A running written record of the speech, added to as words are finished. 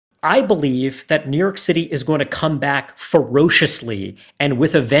I believe that New York City is going to come back ferociously and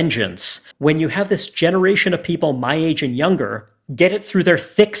with a vengeance when you have this generation of people my age and younger get it through their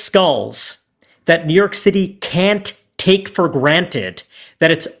thick skulls that New York City can't take for granted that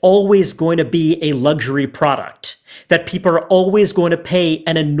it's always going to be a luxury product, that people are always going to pay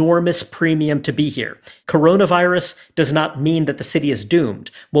an enormous premium to be here. Coronavirus does not mean that the city is doomed.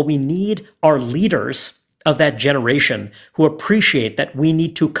 What we need are leaders of that generation who appreciate that we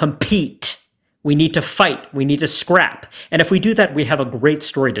need to compete, we need to fight, we need to scrap. And if we do that, we have a great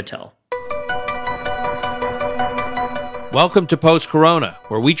story to tell. Welcome to Post-Corona,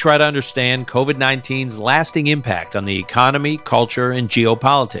 where we try to understand COVID-19's lasting impact on the economy, culture, and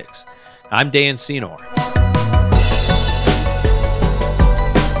geopolitics. I'm Dan Senor.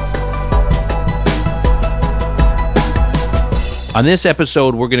 On this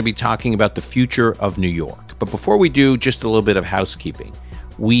episode, we're going to be talking about the future of New York. But before we do, just a little bit of housekeeping.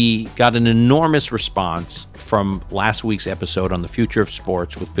 We got an enormous response from last week's episode on the future of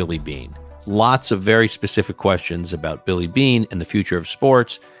sports with Billy Beane. Lots of very specific questions about Billy Beane and the future of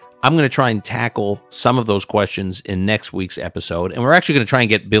sports. I'm going to try and tackle some of those questions in next week's episode, and we're actually going to try and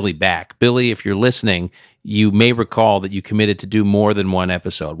get Billy back. Billy, if you're listening, you may recall that you committed to do more than one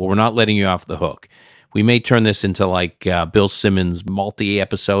episode. Well, we're not letting you off the hook. We may turn this into like Bill Simmons'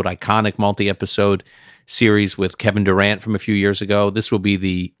 iconic multi-episode series with Kevin Durant from a few years ago. This will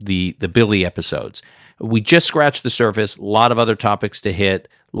be the Billy episodes. We just scratched the surface. A lot of other topics to hit.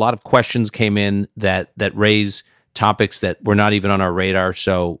 A lot of questions came in that raise topics that were not even on our radar.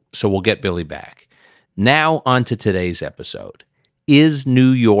 So we'll get Billy back. Now on to today's episode. Is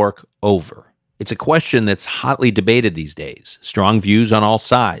New York over? It's a question that's hotly debated these days. Strong views on all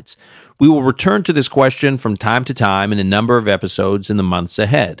sides. We will return to this question from time to time in a number of episodes in the months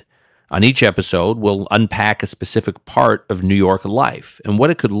ahead. On each episode, we'll unpack a specific part of New York life and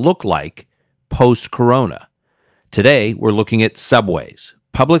what it could look like post-corona. Today, we're looking at subways.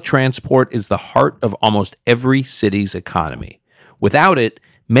 Public transport is the heart of almost every city's economy. Without it,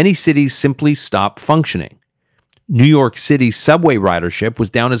 many cities simply stop functioning. New York City's subway ridership was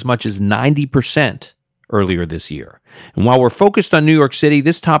down as much as 90% earlier this year. And while we're focused on New York City,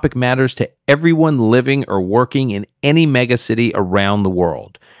 this topic matters to everyone living or working in any megacity around the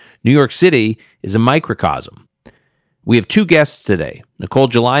world. New York City is a microcosm. We have two guests today. Nicole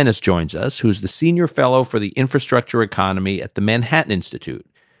Gelinas joins us, who's the senior fellow for the infrastructure economy at the Manhattan Institute.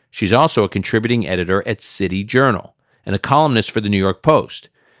 She's also a contributing editor at City Journal and a columnist for the New York Post.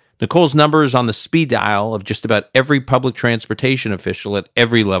 Nicole's number is on the speed dial of just about every public transportation official at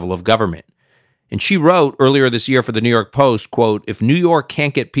every level of government. And she wrote earlier this year for the New York Post, quote, "If New York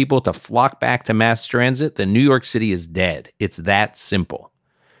can't get people to flock back to mass transit, then New York City is dead. It's that simple."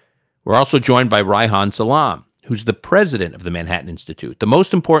 We're also joined by Reihan Salam, who's the president of the Manhattan Institute, the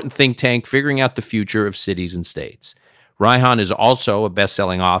most important think tank figuring out the future of cities and states. Reihan is also a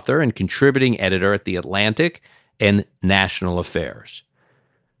best-selling author and contributing editor at The Atlantic and National Affairs.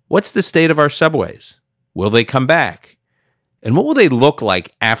 What's the state of our subways? Will they come back? And what will they look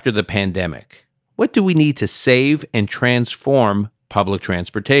like after the pandemic? What do we need to save and transform public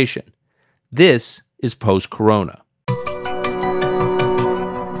transportation? This is Post-Corona.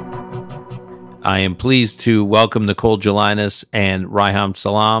 I am pleased to welcome Nicole Gelinas and Reihan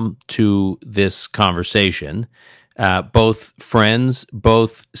Salam to this conversation. Both friends,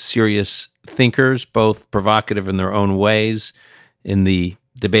 both serious thinkers, both provocative in their own ways in the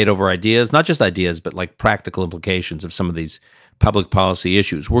debate over ideas, not just ideas, but like practical implications of some of these public policy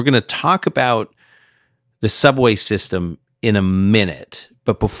issues. We're going to talk about the subway system in a minute.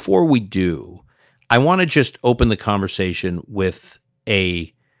 But before we do, I want to just open the conversation with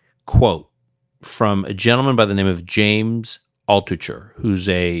a quote from a gentleman by the name of James Altucher, who's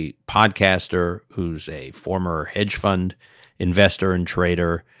a podcaster, who's a former hedge fund investor and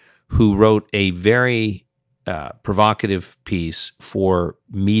trader, who wrote a very provocative piece for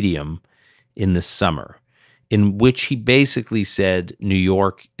Medium in the summer, in which he basically said New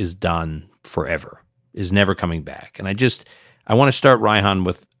York is done forever, is never coming back. And I want to start, Reihan,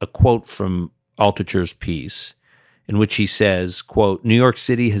 with a quote from Altucher's piece, in which he says, quote, "New York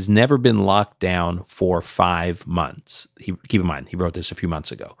City has never been locked down for 5 months." Keep in mind, he wrote this a few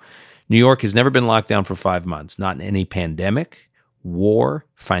months ago. "New York has never been locked down for 5 months, not in any pandemic, war,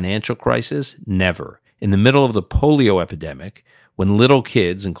 financial crisis, never. In the middle of the polio epidemic, when little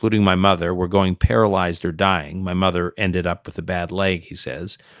kids, including my mother, were going paralyzed or dying, my mother ended up with a bad leg," he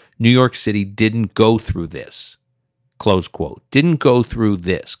says, "New York City didn't go through this." Close quote. Didn't go through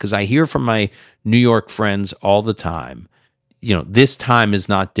this. Because I hear from my New York friends all the time, this time is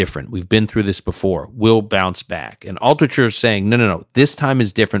not different. We've been through this before. We'll bounce back. And Altucher is saying, no, no, no, this time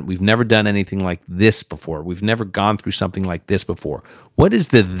is different. We've never done anything like this before. We've never gone through something like this before. What is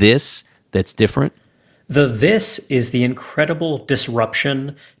the this that's different? The this is the incredible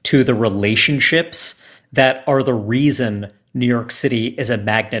disruption to the relationships that are the reason New York City is a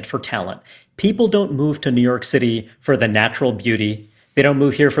magnet for talent. People don't move to New York City for the natural beauty. They don't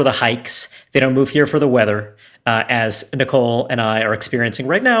move here for the hikes. They don't move here for the weather, as Nicole and I are experiencing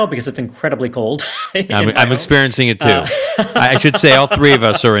right now because it's incredibly cold. I'm experiencing it too. I should say all three of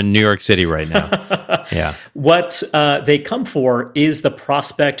us are in New York City right now. Yeah. What they come for is the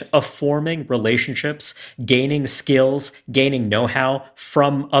prospect of forming relationships, gaining skills, gaining know-how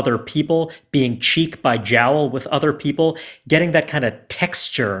from other people, being cheek by jowl with other people, getting that kind of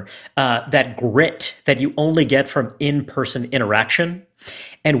texture, that grit that you only get from in-person interaction.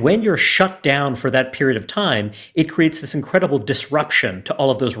 And when you're shut down for that period of time, it creates this incredible disruption to all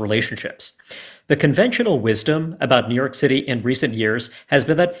of those relationships. The conventional wisdom about New York City in recent years has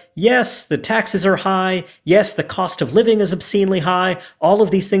been that, yes, the taxes are high. Yes, the cost of living is obscenely high. All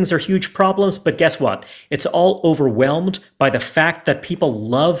of these things are huge problems. But guess what? It's all overwhelmed by the fact that people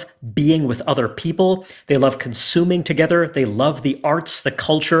love being with other people. They love consuming together. They love the arts, the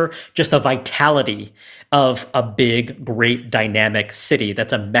culture, just the vitality of a big, great, dynamic city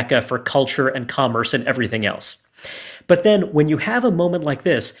that's a mecca for culture and commerce and everything else. But then when you have a moment like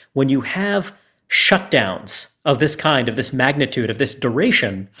this, when you have shutdowns of this kind, of this magnitude, of this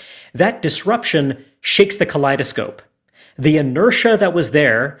duration, that disruption shakes the kaleidoscope. The inertia that was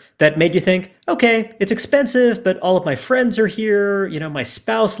there that made you think, okay, it's expensive, but all of my friends are here. My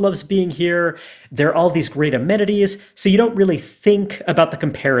spouse loves being here. There are all these great amenities. So you don't really think about the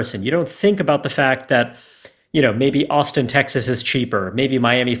comparison. You don't think about the fact that, maybe Austin, Texas is cheaper. Maybe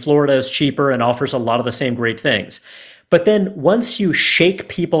Miami, Florida is cheaper and offers a lot of the same great things. But then once you shake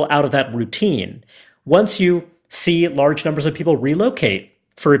people out of that routine, once you see large numbers of people relocate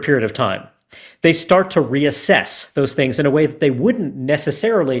for a period of time, they start to reassess those things in a way that they wouldn't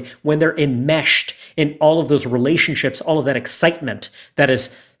necessarily when they're enmeshed in all of those relationships, all of that excitement that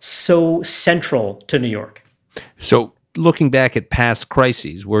is so central to New York. So looking back at past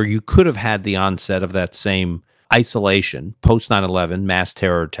crises where you could have had the onset of that same isolation, post 9/11 mass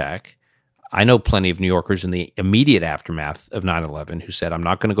terror attack, I know plenty of New Yorkers in the immediate aftermath of 9/11 who said, I'm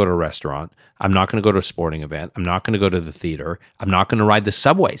not going to go to a restaurant. I'm not going to go to a sporting event. I'm not going to go to the theater. I'm not going to ride the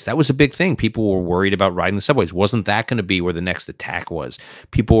subways. That was a big thing. People were worried about riding the subways. Wasn't that going to be where the next attack was?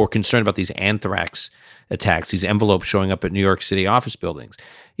 People were concerned about these anthrax attacks, these envelopes showing up at New York City office buildings.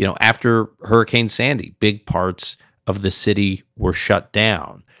 After Hurricane Sandy, big parts of the city were shut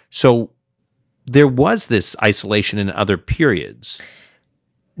down. So there was this isolation in other periods.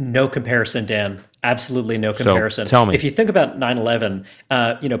 No comparison, Dan. Absolutely no comparison. So tell me. If you think about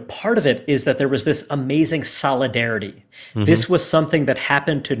 9/11, part of it is that there was this amazing solidarity. Mm-hmm. This was something that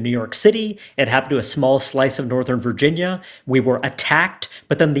happened to New York City. It happened to a small slice of Northern Virginia. We were attacked,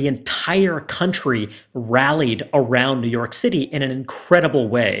 but then the entire country rallied around New York City in an incredible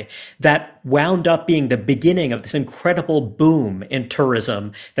way that wound up being the beginning of this incredible boom in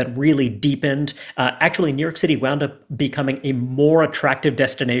tourism that really deepened. Actually, New York City wound up becoming a more attractive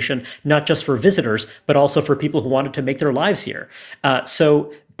destination, not just for visitors, but also for people who wanted to make their lives here.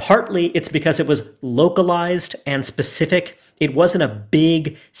 So partly it's because it was localized and specific. It wasn't a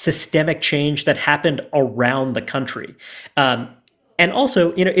big systemic change that happened around the country. And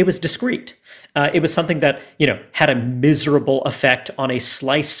also, it was discrete. It was something that, had a miserable effect on a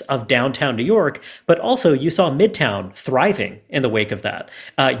slice of downtown New York, but also you saw Midtown thriving in the wake of that.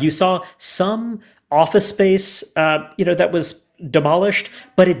 You saw some office space, that was demolished,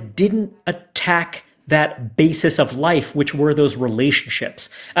 but it didn't attack that basis of life, which were those relationships.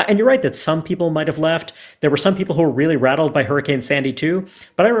 And you're right that some people might have left. There were some people who were really rattled by Hurricane Sandy too.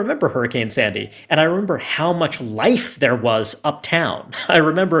 But I remember Hurricane Sandy, and I remember how much life there was uptown. I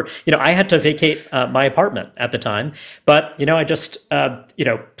remember, I had to vacate my apartment at the time, but, I just,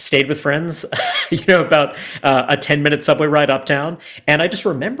 stayed with friends, about a 10-minute subway ride uptown. And I just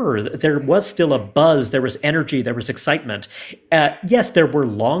remember there was still a buzz, there was energy, there was excitement. Yes, there were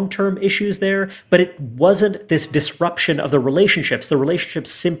long-term issues there, but it wasn't this disruption of the relationships. The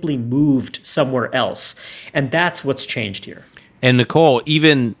relationships simply moved somewhere else. And that's what's changed here. And Nicole,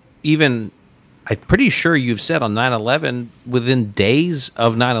 even I'm pretty sure you've said on 9/11, within days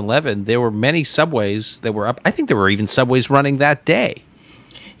of 9/11, there were many subways that were up. I think there were even subways running that day.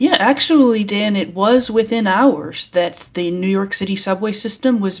 Yeah, actually, Dan, it was within hours that the New York City subway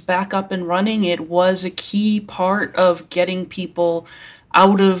system was back up and running. It was a key part of getting people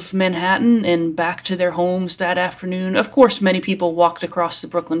out of Manhattan and back to their homes that afternoon. Of course, many people walked across the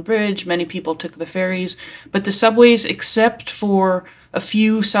Brooklyn Bridge, many people took the ferries, but the subways, except for a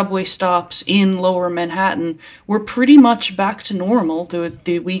few subway stops in lower Manhattan, were pretty much back to normal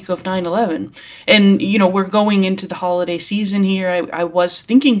the week of 9/11. And, we're going into the holiday season here. I was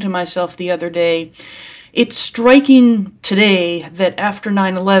thinking to myself the other day, it's striking today that after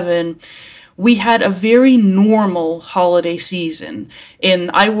 9/11, we had a very normal holiday season. And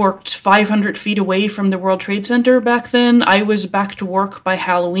I worked 500 feet away from the World Trade Center back then. I was back to work by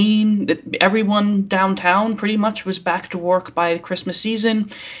Halloween. Everyone downtown pretty much was back to work by the Christmas season.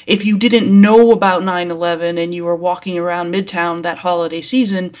 If you didn't know about 9/11 and you were walking around Midtown that holiday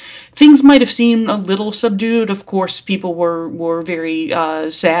season, things might have seemed a little subdued. Of course, people were very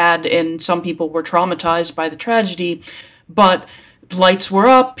sad, and some people were traumatized by the tragedy. But lights were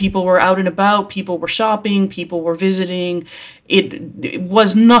up, people were out and about, people were shopping, people were visiting. It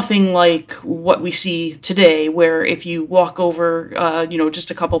was nothing like what we see today, where if you walk over, just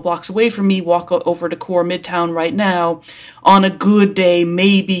a couple blocks away from me, walk over to core Midtown right now, on a good day,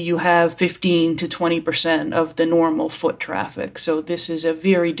 maybe you have 15 to 20% of the normal foot traffic. So this is a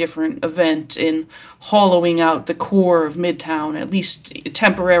very different event in hollowing out the core of Midtown, at least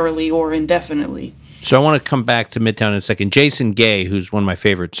temporarily or indefinitely. So I want to come back to Midtown in a second. Jason Gay, who's one of my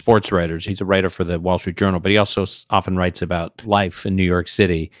favorite sports writers, he's a writer for the Wall Street Journal, but he also often writes about life in New York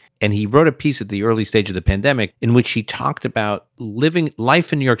City. And he wrote a piece at the early stage of the pandemic in which he talked about living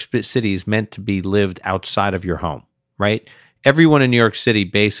life in New York City is meant to be lived outside of your home, right? Everyone in New York City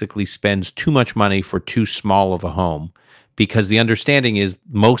basically spends too much money for too small of a home, because the understanding is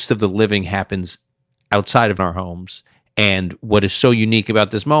most of the living happens outside of our homes. And what is so unique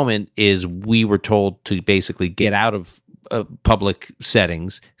about this moment is we were told to basically get out of public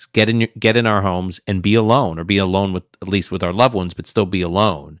settings, get in our homes and be alone, or be alone with, at least with our loved ones, but still be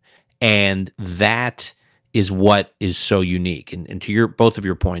alone. And that is what is so unique. And to both of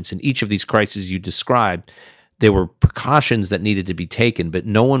your points, in each of these crises you described, there were precautions that needed to be taken, but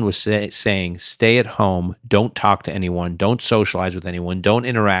no one was saying, stay at home, don't talk to anyone, don't socialize with anyone, don't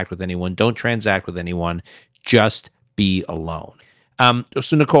interact with anyone, don't transact with anyone, just be alone.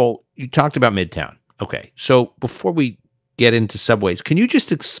 So Nicole, you talked about Midtown. Okay. So before we get into subways, can you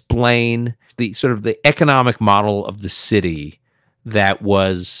just explain the sort of the economic model of the city that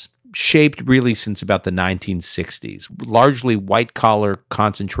was shaped really since about the 1960s? Largely white collar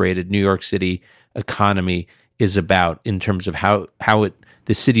concentrated New York City economy is about, in terms of how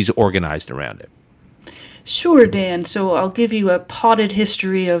the city's organized around it. Sure, Dan. So I'll give you a potted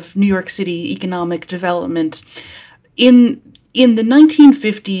history of New York City economic development. In the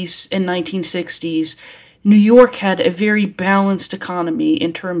 1950s and 1960s, New York had a very balanced economy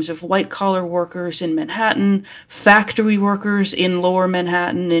in terms of white-collar workers in Manhattan, factory workers in lower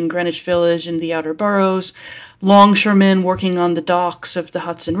Manhattan, in Greenwich Village and the outer boroughs, longshoremen working on the docks of the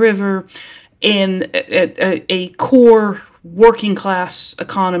Hudson River, and a core working class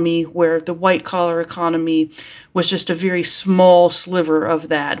economy where the white collar economy was just a very small sliver of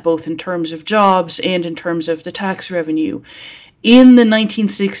that, both in terms of jobs and in terms of the tax revenue. In the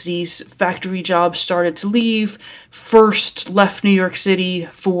 1960s, factory jobs started to leave. First left New York City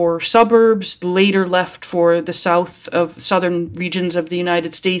for suburbs, later left for the southern regions of the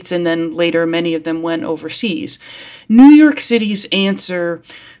United States, and then later many of them went overseas. New York City's answer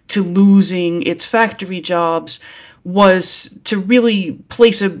to losing its factory jobs was to really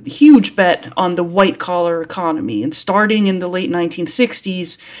place a huge bet on the white-collar economy. And starting in the late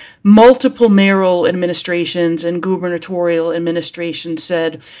 1960s, multiple mayoral administrations and gubernatorial administrations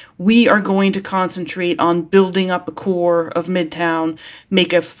said, we are going to concentrate on building up a core of Midtown,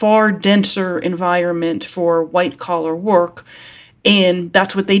 make a far denser environment for white-collar work. And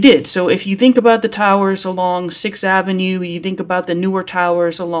that's what they did. So if you think about the towers along 6th Avenue, you think about the newer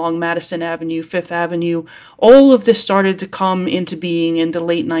towers along Madison Avenue, 5th Avenue, all of this started to come into being in the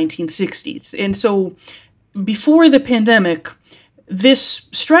late 1960s. And so before the pandemic, this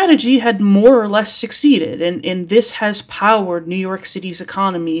strategy had more or less succeeded, and this has powered New York City's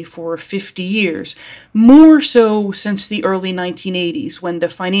economy for 50 years, more so since the early 1980s, when the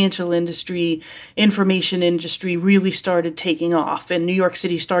financial industry, information industry really started taking off, and New York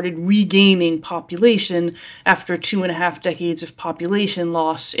City started regaining population after 2.5 decades of population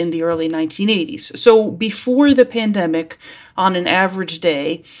loss in the early 1980s. So before the pandemic, on an average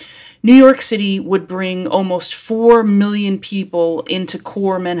day, New York City would bring almost 4 million people into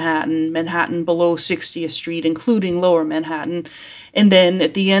core Manhattan, Manhattan below 60th Street, including lower Manhattan, and then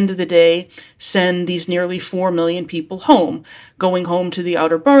at the end of the day, send these nearly 4 million people home. going home to the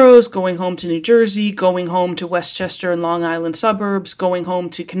outer boroughs, going home to New Jersey, going home to Westchester and Long Island suburbs, going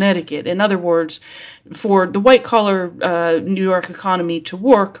home to Connecticut. In other words, for the white-collar New York economy to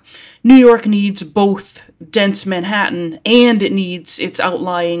work, New York needs both dense Manhattan and it needs its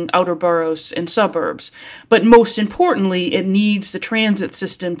outlying outer boroughs and suburbs. But most importantly, it needs the transit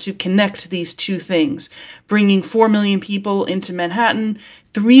system to connect these two things. Bringing 4 million people into Manhattan,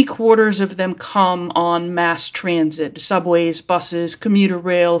 3/4 of them come on mass transit, subways, buses, commuter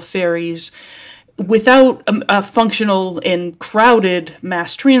rail, ferries. Without a functional and crowded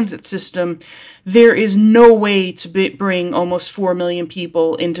mass transit system, there is no way to bring almost 4 million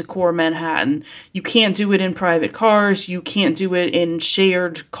people into core Manhattan. You can't do it in private cars. You can't do it in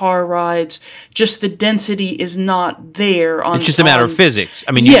shared car rides. Just the density is not there. It's just a matter of physics.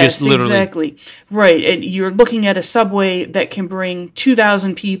 I mean, you yes, just literally... exactly. Right. And you're looking at a subway that can bring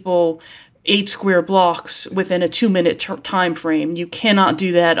 2,000 people 8 square blocks within a 2-minute time frame. You cannot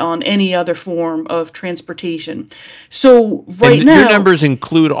do that on any other form of transportation. So right now, your numbers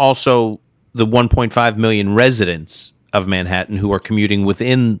include also the 1.5 million residents of Manhattan who are commuting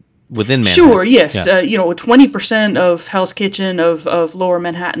within Manhattan. Sure, yes. Yeah. 20% of Hell's Kitchen of Lower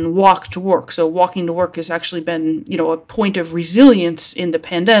Manhattan walk to work. So walking to work has actually been, a point of resilience in the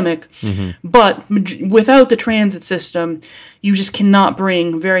pandemic. But without the transit system, you just cannot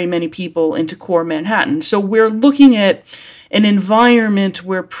bring very many people into core Manhattan. So we're looking at an environment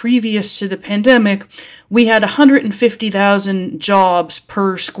where previous to the pandemic, we had 150,000 jobs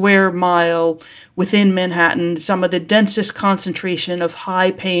per square mile within Manhattan, some of the densest concentration of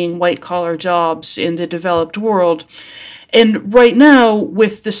high-paying white-collar jobs in the developed world. And right now,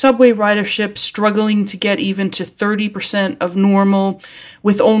 with the subway ridership struggling to get even to 30% of normal,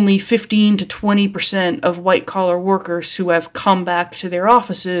 with only 15 to 20% of white-collar workers who have come back to their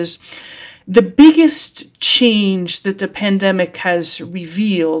offices, the biggest change that the pandemic has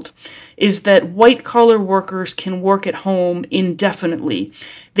revealed is that white-collar workers can work at home indefinitely.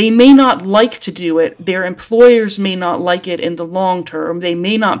 They may not like to do it. Their employers may not like it in the long term. They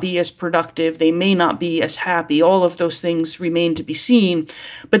may not be as productive. They may not be as happy. All of those things remain to be seen.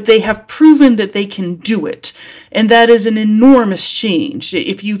 But they have proven that they can do it. And that is an enormous change.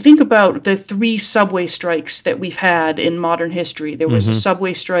 If you think about the 3 subway strikes that we've had in modern history, there was a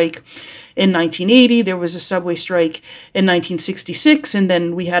subway strike in 1980, there was a subway strike in 1966, and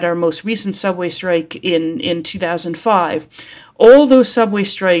then we had our most recent subway strike in 2005. All those subway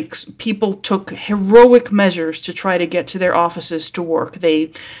strikes, people took heroic measures to try to get to their offices to work.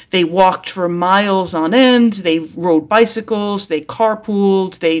 They walked for miles on end. They rode bicycles. They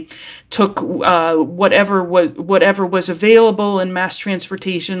carpooled. They took whatever was available in mass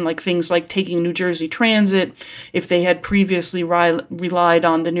transportation, like things like taking New Jersey Transit, if they had previously relied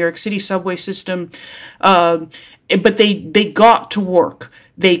on the New York City subway system. But they got to work.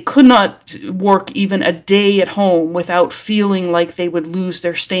 They could not work even a day at home without feeling like they would lose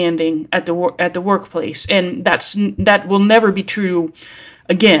their standing at the workplace, and that will never be true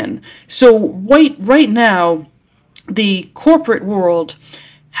again. So right now, the corporate world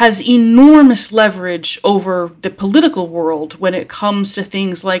has enormous leverage over the political world when it comes to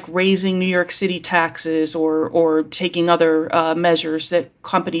things like raising New York City taxes or taking other measures that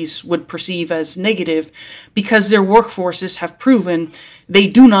companies would perceive as negative, because their workforces have proven they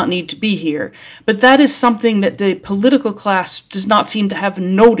do not need to be here. But that is something that the political class does not seem to have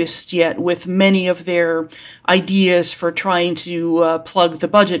noticed yet with many of their ideas for trying to plug the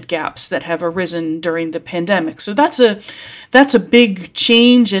budget gaps that have arisen during the pandemic. So that's a big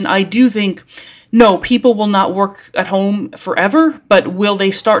change, and I do think, no, people will not work at home forever, but will they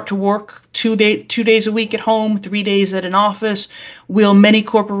start to work 2 days a week at home, 3 days at an office? Will many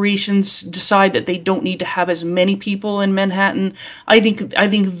corporations decide that they don't need to have as many people in Manhattan? I think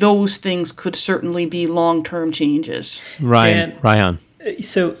those things could certainly be long-term changes. Reihan.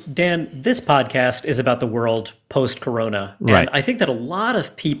 So, Dan, this podcast is about the world post-corona. Right. And I think that a lot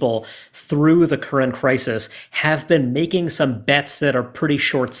of people through the current crisis have been making some bets that are pretty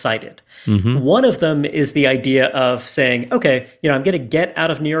short-sighted. One of them is the idea of saying, okay, I'm going to get out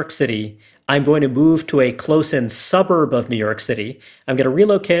of New York City. I'm going to move to a close-in suburb of New York City. I'm going to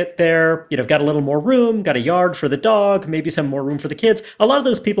relocate there. Got a little more room, got a yard for the dog, maybe some more room for the kids. A lot of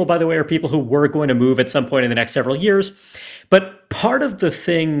those people, by the way, are people who were going to move at some point in the next several years. But part of the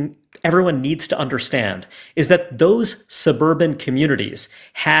thing everyone needs to understand is that those suburban communities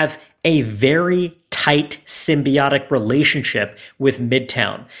have a very tight symbiotic relationship with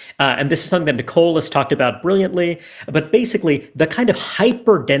Midtown. And this is something that Nicole has talked about brilliantly. But basically, the kind of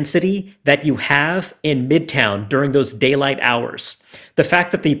hyper-density that you have in Midtown during those daylight hours, the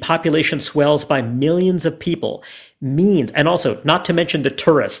fact that the population swells by millions of people, means, and also not to mention the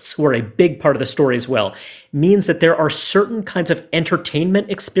tourists who are a big part of the story as well, means that there are certain kinds of entertainment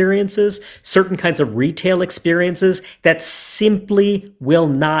experiences, certain kinds of retail experiences that simply will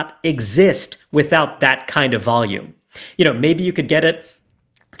not exist without that kind of volume. Maybe you could get it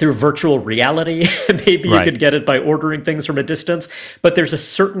through virtual reality. Maybe you could get it by ordering things from a distance. But there's a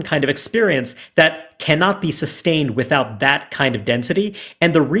certain kind of experience that cannot be sustained without that kind of density.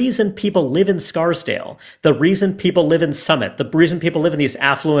 And the reason people live in Scarsdale, the reason people live in Summit, the reason people live in these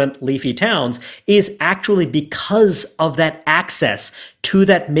affluent, leafy towns is actually because of that access to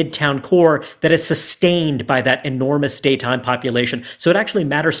that midtown core that is sustained by that enormous daytime population. So it actually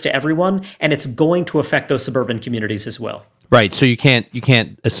matters to everyone, and it's going to affect those suburban communities as well. Right, so you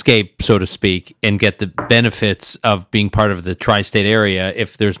can't escape, so to speak, and get the benefits of being part of the tri-state area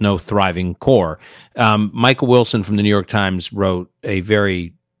if there's no thriving core. Michael Wilson from the New York Times wrote a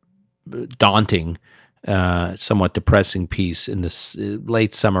very daunting, somewhat depressing piece in this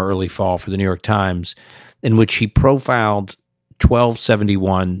late summer, early fall for the New York Times, in which he profiled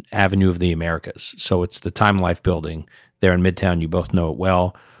 1271 Avenue of the Americas. So it's the Time Life building there in Midtown. You both know it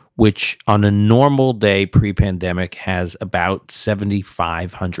well, which on a normal day pre-pandemic has about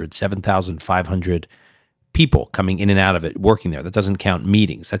 7,500 people coming in and out of it, working there. That doesn't count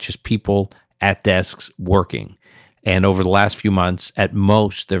meetings. That's just people at desks working. And over the last few months, at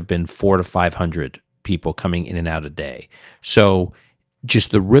most, there have been 400 to 500 people coming in and out a day. So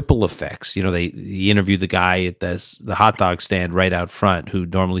just the ripple effects, he interviewed the guy at the hot dog stand right out front who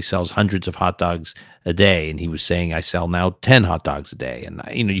normally sells hundreds of hot dogs a day. And he was saying, I sell now 10 hot dogs a day. And,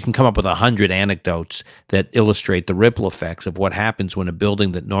 you can come up with 100 anecdotes that illustrate the ripple effects of what happens when a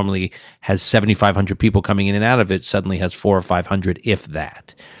building that normally has 7,500 people coming in and out of it suddenly has 400 or 500, if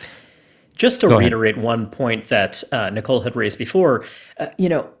that. Just to reiterate one point that Nicole had raised before,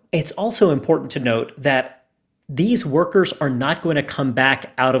 it's also important to note that these workers are not going to come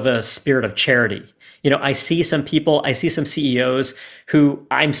back out of a spirit of charity. I see some people, I see some CEOs who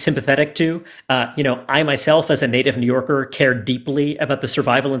I'm sympathetic to. I myself, as a native New Yorker, care deeply about the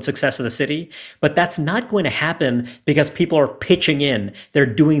survival and success of the city. But that's not going to happen because people are pitching in. They're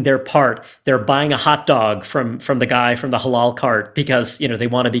doing their part. They're buying a hot dog from the guy from the halal cart because, they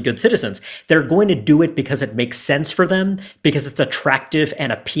want to be good citizens. They're going to do it because it makes sense for them, because it's attractive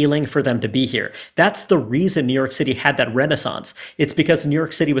and appealing for them to be here. That's the reason New York City had that renaissance. It's because New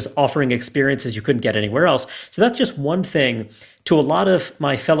York City was offering experiences you couldn't get anywhere else. So that's just one thing to a lot of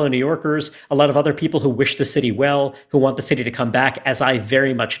my fellow New Yorkers, a lot of other people who wish the city well, who want the city to come back, as I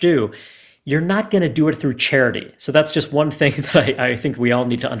very much do. You're not going to do it through charity. So that's just one thing that I think we all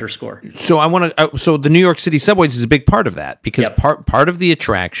need to underscore. So so the New York City subways is a big part of that, because part of the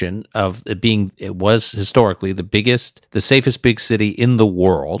attraction of it was historically the safest big city in the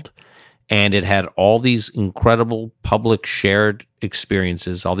world. And it had all these incredible public shared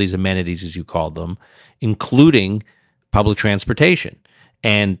experiences, all these amenities, as you called them, including public transportation.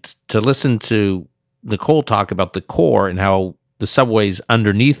 And to listen to Nicole talk about the core and how the subways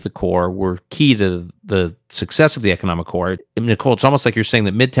underneath the core were key to the success of the economic core. Nicole, it's almost like you're saying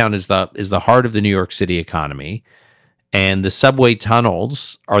that Midtown is the heart of the New York City economy, and the subway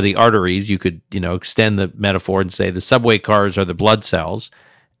tunnels are the arteries. You could, extend the metaphor and say the subway cars are the blood cells.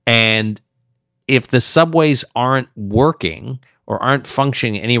 And if the subways aren't working or aren't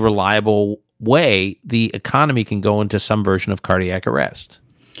functioning in any reliable way, the economy can go into some version of cardiac arrest.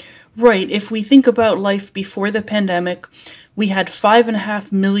 Right. If we think about life before the pandemic, we had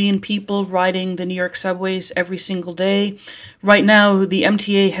 5.5 million people riding the New York subways every single day. Right now, the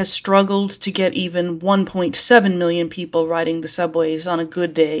MTA has struggled to get even 1.7 million people riding the subways on a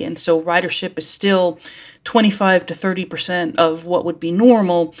good day. And so ridership is still 25 to 30% of what would be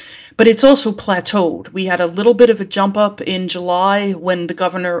normal, but it's also plateaued. We had a little bit of a jump up in July when the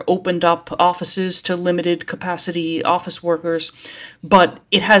governor opened up offices to limited capacity office workers, but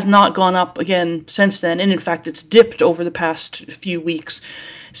it has not gone up again since then. And in fact, it's dipped over the past few weeks.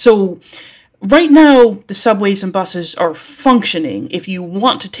 So right now, the subways and buses are functioning. If you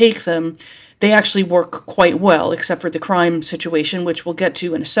want to take them, they actually work quite well, except for the crime situation, which we'll get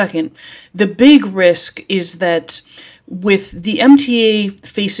to in a second. The big risk is that with the MTA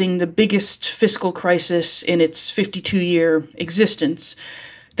facing the biggest fiscal crisis in its 52-year existence,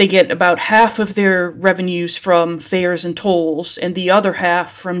 they get about half of their revenues from fares and tolls, and the other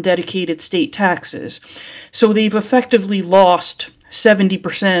half from dedicated state taxes. So they've effectively lost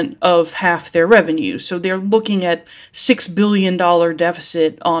 70% of half their revenue. So they're looking at $6 billion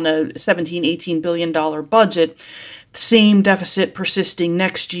deficit on a $17-18 billion budget, same deficit persisting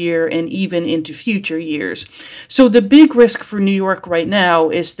next year and even into future years. So the big risk for New York right now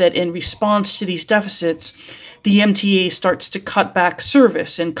is that in response to these deficits, the MTA starts to cut back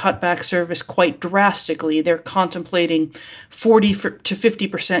service and cut back service quite drastically. They're contemplating 40 to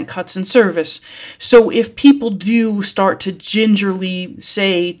 50% cuts in service. So if people do start to gingerly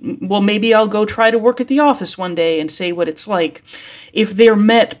say, well, maybe I'll go try to work at the office one day and say what it's like, if they're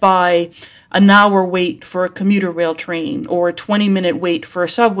met by an hour wait for a commuter rail train, or a 20-minute wait for a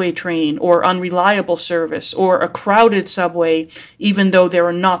subway train, or unreliable service, or a crowded subway, even though there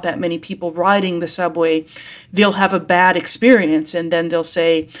are not that many people riding the subway, they'll have a bad experience, and then they'll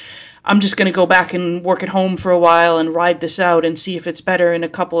say, I'm just going to go back and work at home for a while and ride this out and see if it's better in a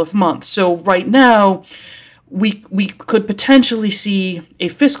couple of months. So right now, we could potentially see a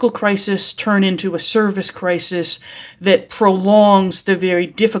fiscal crisis turn into a service crisis that prolongs the very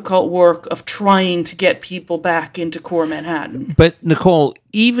difficult work of trying to get people back into core Manhattan. But Nicole,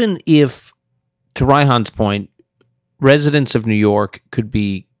 even if, to Reihan's point, residents of New York could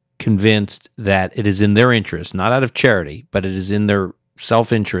be convinced that it is in their interest, not out of charity, but it is in their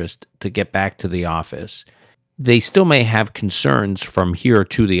self-interest to get back to the office, they still may have concerns from here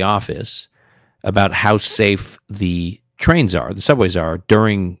to the office about how safe the trains are, the subways are,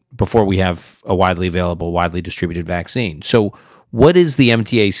 before we have a widely available, widely distributed vaccine. So what is the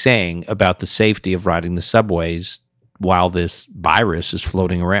MTA saying about the safety of riding the subways while this virus is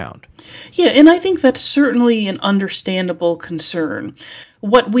floating around? Yeah, and I think that's certainly an understandable concern.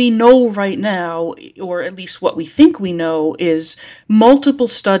 What we know right now, or at least what we think we know, is multiple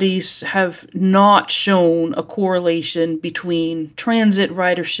studies have not shown a correlation between transit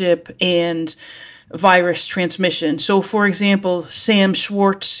ridership and virus transmission. So, for example, Sam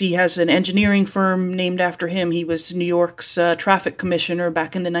Schwartz, he has an engineering firm named after him. He was New York's traffic commissioner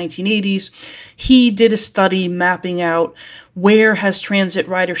back in the 1980s. He did a study mapping out where has transit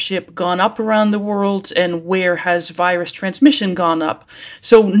ridership gone up around the world and where has virus transmission gone up.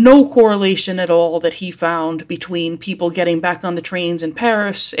 So no correlation at all that he found between people getting back on the trains in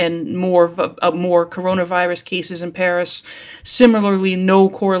Paris and more coronavirus cases in Paris. Similarly, no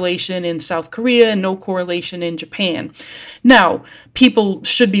correlation in South Korea and no correlation in Japan. Now, people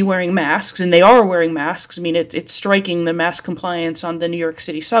should be wearing masks, and they are wearing masks. I mean, it's striking, the mask compliance on the New York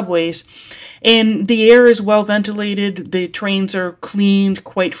City subways. And the air is well ventilated. The trains are cleaned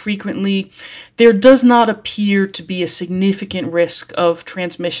quite frequently. There does not appear to be a significant risk of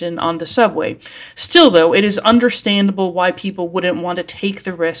transmission on the subway. Still, though, it is understandable why people wouldn't want to take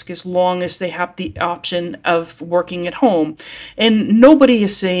the risk as long as they have the option of working at home. And nobody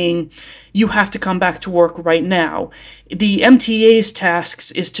is saying you have to come back to work right now. The MTA's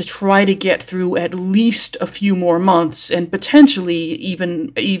tasks is to try to get through at least a few more months and potentially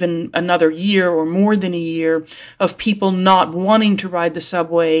even another year or more than a year of people not wanting to ride the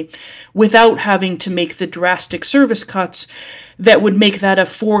subway without having to make the drastic service cuts that would make that a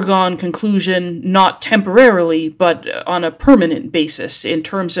foregone conclusion, not temporarily, but on a permanent basis in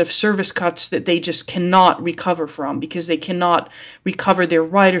terms of service cuts that they just cannot recover from because they cannot recover their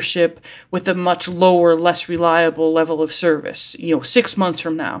ridership with a much lower, less reliable level of service, 6 months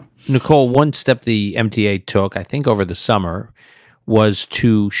from now. Nicole, one step the MTA took, I think over the summer, was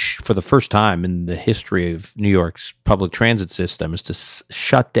to, for the first time in the history of New York's public transit system, is to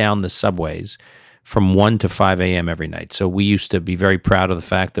shut down the subways from 1 to 5 a.m. every night. So we used to be very proud of the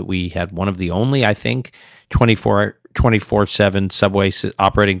fact that we had one of the only, I think, 24/7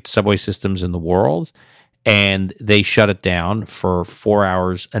 operating subway systems in the world, and they shut it down for 4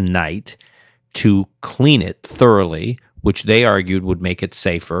 hours a night to clean it thoroughly, which they argued would make it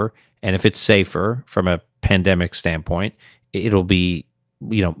safer. And if it's safer from a pandemic standpoint, it'll be,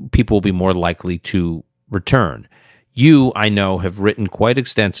 people will be more likely to return. You, I know, have written quite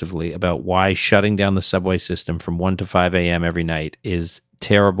extensively about why shutting down the subway system from 1 to 5 a.m. every night is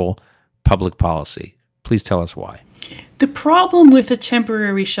terrible public policy. Please tell us why. The problem with a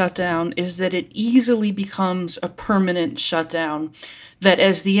temporary shutdown is that it easily becomes a permanent shutdown. That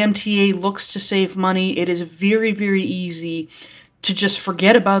as the MTA looks to save money, it is very, very easy to just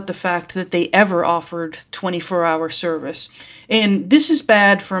forget about the fact that they ever offered 24-hour service. And this is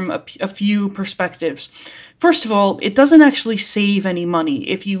bad from a few perspectives. First of all, it doesn't actually save any money.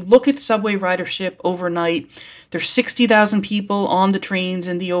 If you look at subway ridership overnight, there's 60,000 people on the trains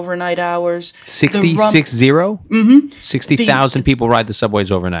in the overnight hours. 60? Mm-hmm. 60,000 people ride the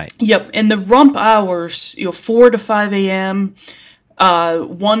subways overnight. Yep, and the rump hours, 4 to 5 a.m.,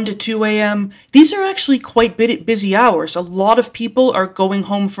 1 to 2 a.m. These are actually quite busy hours. A lot of people are going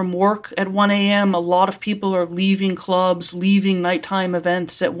home from work at 1 a.m. A lot of people are leaving clubs, leaving nighttime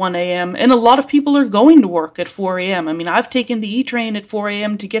events at 1 a.m. And a lot of people are going to work at 4 a.m. I mean, I've taken the E-train at 4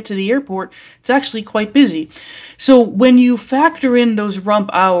 a.m. to get to the airport. It's actually quite busy. So when you factor in those rump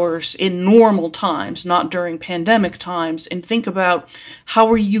hours in normal times, not during pandemic times, and think about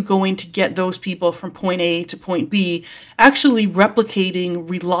how are you going to get those people from point A to point B, actually replicating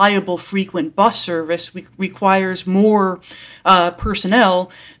reliable, frequent bus service requires more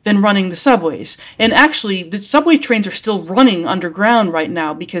personnel than running the subways. And actually, the subway trains are still running underground right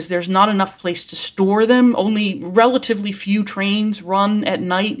now because there's not enough place to store them. Only relatively few trains run at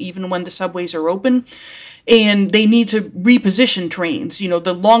night, even when the subways are open. And they need to reposition trains. You know,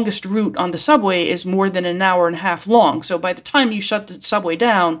 the longest route on the subway is more than an hour and a half long. So by the time you shut the subway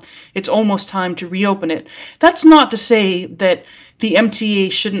down, it's almost time to reopen it. That's not to say that the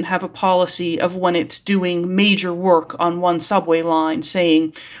MTA shouldn't have a policy of when it's doing major work on one subway line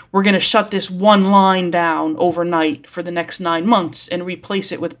saying, we're going to shut this one line down overnight for the next 9 months and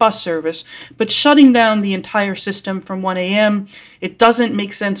replace it with bus service. But shutting down the entire system from 1 a.m., it doesn't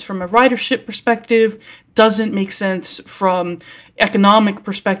make sense from a ridership perspective, doesn't make sense from economic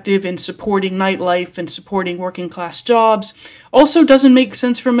perspective in supporting nightlife and supporting working class jobs. Also doesn't make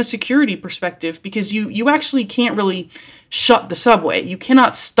sense from a security perspective because you actually can't really shut the subway. You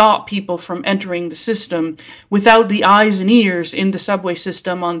cannot stop people from entering the system without the eyes and ears in the subway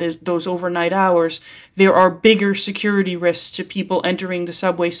system on those overnight hours. There are bigger security risks to people entering the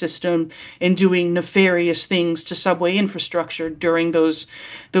subway system and doing nefarious things to subway infrastructure during those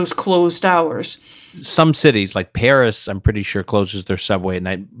closed hours. Some cities like Paris, I'm pretty sure, closes their subway at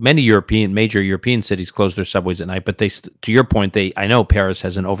night. Many major European cities close their subways at night, but to your point, I know Paris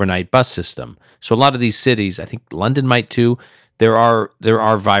has an overnight bus system. So a lot of these cities, I think London might too, there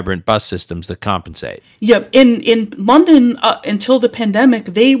are vibrant bus systems that compensate. Yep. In London, until the pandemic,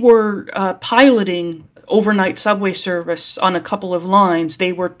 they were piloting overnight subway service on a couple of lines.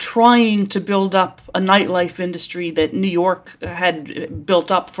 They were trying to build up a nightlife industry that New York had built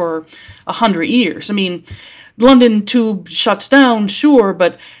up for 100 years. I mean, London Tube shuts down, sure,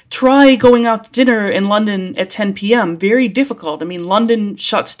 but try going out to dinner in London at 10 p.m. Very difficult. I mean, London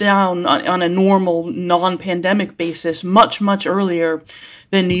shuts down on a normal, non-pandemic basis much, much earlier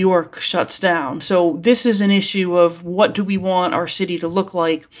than New York shuts down. So this is an issue of what do we want our city to look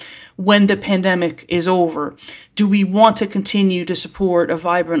like when the pandemic is over? Do we want to continue to support a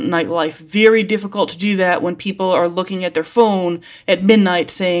vibrant nightlife? Very difficult to do that when people are looking at their phone at midnight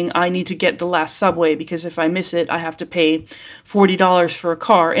saying, I need to get the last subway because if I miss it, I have to pay $40 for a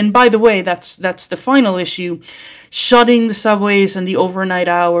car. And by the way, that's the final issue. Shutting the subways and the overnight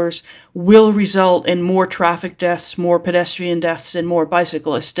hours will result in more traffic deaths, more pedestrian deaths, and more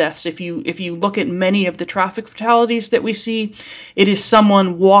bicyclist deaths. If you look at many of the traffic fatalities that we see, it is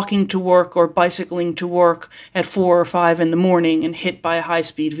someone walking to work or bicycling to work at 4 or 5 in the morning and hit by a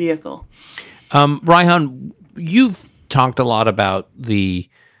high-speed vehicle. Reihan, you've talked a lot about the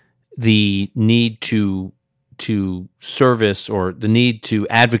need to service or the need to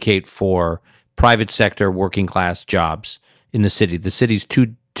advocate for private sector working class jobs in the city. The city's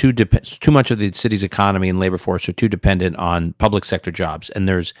too much of the city's economy and labor force are too dependent on public sector jobs, and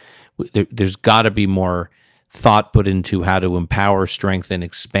there's got to be more thought put into how to empower, strengthen,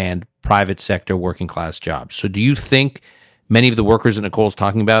 expand private sector working class jobs. So do you think many of the workers that Nicole's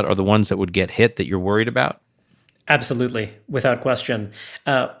talking about are the ones that would get hit that you're worried about? Absolutely, without question.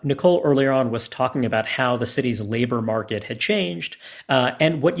 Nicole earlier on was talking about how the city's labor market had changed.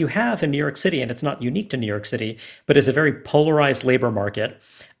 And what you have in New York City, and it's not unique to New York City, but is a very polarized labor market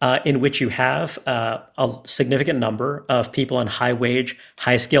in which you have a significant number of people in high-wage,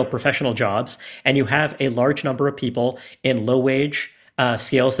 high-scale professional jobs, and you have a large number of people in low-wage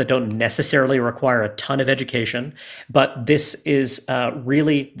scales that don't necessarily require a ton of education, but this is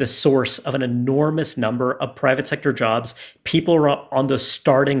really the source of an enormous number of private sector jobs. People are on the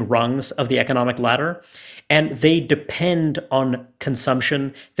starting rungs of the economic ladder, and they depend on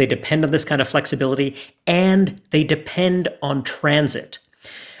consumption, they depend on this kind of flexibility, and they depend on transit.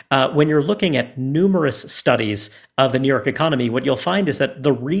 When you're looking at numerous studies of the New York economy, what you'll find is that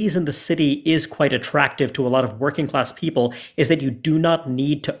the reason the city is quite attractive to a lot of working class people is that you do not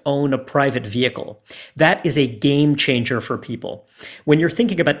need to own a private vehicle. That is a game changer for people. When you're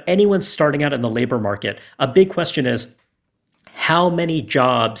thinking about anyone starting out in the labor market, a big question is, how many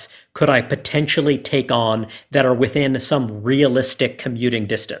jobs could I potentially take on that are within some realistic commuting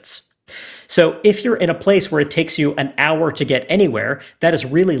distance? So if you're in a place where it takes you an hour to get anywhere, that is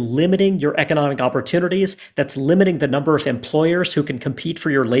really limiting your economic opportunities. That's limiting the number of employers who can compete for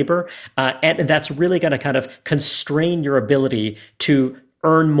your labor. And that's really going to kind of constrain your ability to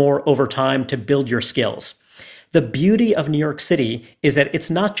earn more over time to build your skills. The beauty of New York City is that it's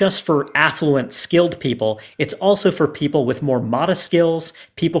not just for affluent, skilled people, it's also for people with more modest skills,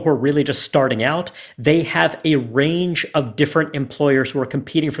 people who are really just starting out. They have a range of different employers who are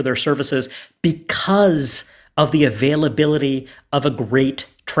competing for their services because of the availability of a great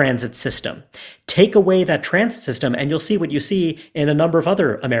transit system. Take away that transit system and you'll see what you see in a number of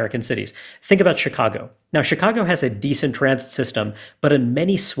other American cities. Think about Chicago. Now, Chicago has a decent transit system, but in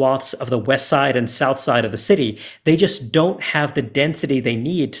many swaths of the west side and south side of the city, they just don't have the density they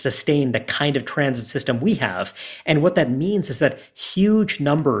need to sustain the kind of transit system we have. And what that means is that huge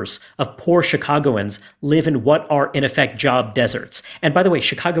numbers of poor Chicagoans live in what are, in effect, job deserts. And by the way,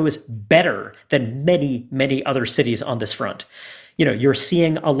 Chicago is better than many, many other cities on this front. You're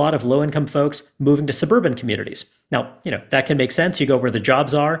seeing a lot of low-income folks moving to suburban communities. Now, that can make sense. You go where the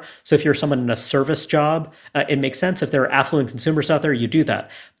jobs are. So if you're someone in a service job, it makes sense. If there are affluent consumers out there, you do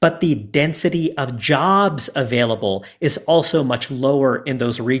that. But the density of jobs available is also much lower in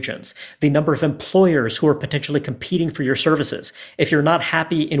those regions. The number of employers who are potentially competing for your services. If you're not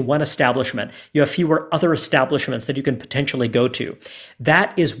happy in one establishment, you have fewer other establishments that you can potentially go to.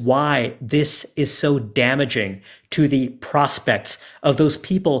 That is why this is so damaging to the prospects of those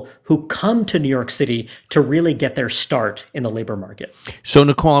people who come to New York City to really get their start in the labor market. So,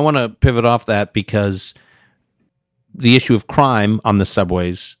 Nicole, I want to pivot off that because the issue of crime on the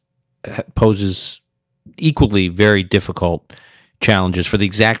subways poses equally very difficult challenges for the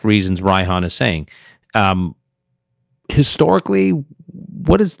exact reasons Reihan is saying. Historically,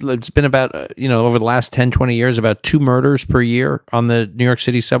 it's been about, over the last 10, 20 years, about 2 murders per year on the New York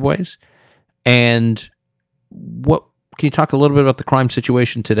City subways. And what can you talk a little bit about the crime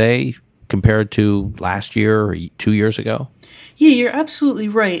situation today compared to last year or 2 years ago? Yeah, you're absolutely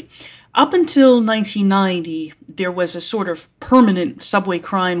right. Up until 1990, there was a sort of permanent subway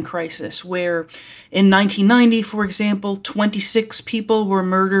crime crisis where in 1990, for example, 26 people were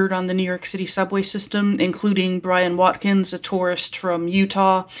murdered on the New York City subway system, including Brian Watkins, a tourist from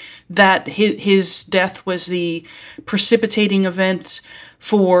Utah. That his death was the precipitating event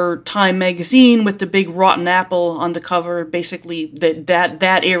for Time magazine with the big rotten apple on the cover. Basically,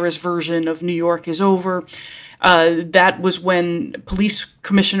 that era's version of New York is over. That was when police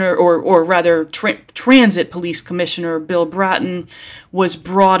commissioner, or rather transit police commissioner Bill Bratton was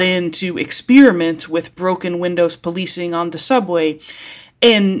brought in to experiment with broken windows policing on the subway.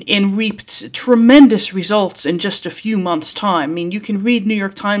 And reaped tremendous results in just a few months' time. I mean, you can read New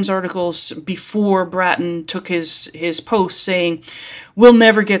York Times articles before Bratton took his post saying, "We'll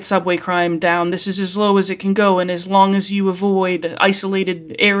never get subway crime down. This is as low as it can go, and as long as you avoid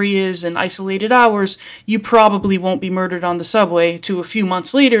isolated areas and isolated hours, you probably won't be murdered on the subway." To a few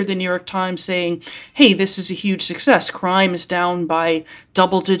months later, the New York Times saying, "Hey, this is a huge success. Crime is down by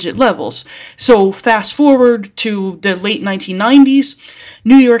double-digit levels." So fast forward to the late 1990s,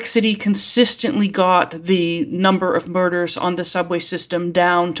 New York City consistently got the number of murders on the subway system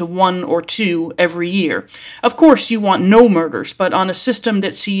down to 1 or 2 every year. Of course, you want no murders, but on a system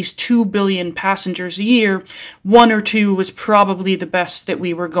that sees 2 billion passengers a year, 1 or 2 was probably the best that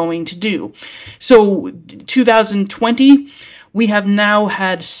we were going to do. So 2020, we have now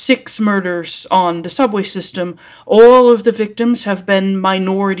had 6 murders on the subway system. All of the victims have been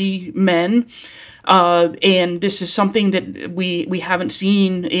minority men. And this is something that we haven't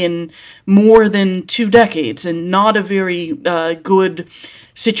seen in more than 2 decades, and not a very good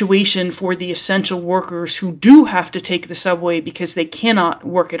situation for the essential workers who do have to take the subway because they cannot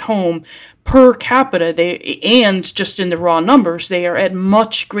work at home. Per capita, and just in the raw numbers, they are at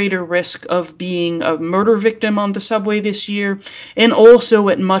much greater risk of being a murder victim on the subway this year, and also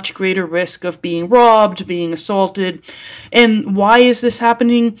at much greater risk of being robbed, being assaulted. And why is this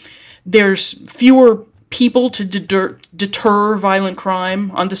happening? There's fewer people to deter violent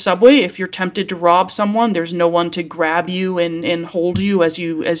crime on the subway. If you're tempted to rob someone, there's no one to grab you and hold you as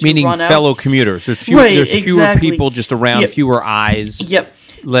you run out. Meaning fellow commuters. There's fewer people just around, fewer eyes,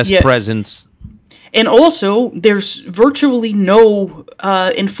 less presence. And also, there's virtually no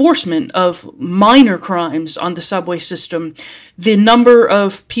enforcement of minor crimes on the subway system. The number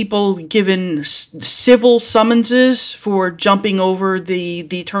of people given civil summonses for jumping over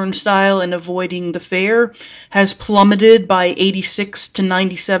the turnstile and avoiding the fare has plummeted by 86 to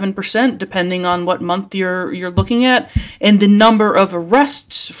 97%, depending on what month you're looking at. And the number of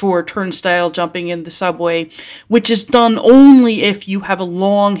arrests for turnstile jumping in the subway, which is done only if you have a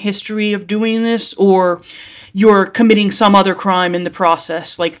long history of doing this, or you're committing some other crime in the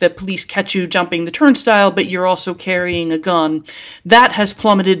process, like the police catch you jumping the turnstile, but you're also carrying a gun. That has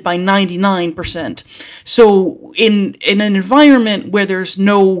plummeted by 99%. So in an environment where there's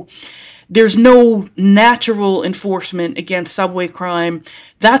no natural enforcement against subway crime,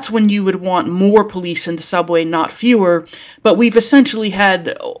 that's when you would want more police in the subway, not fewer. But we've essentially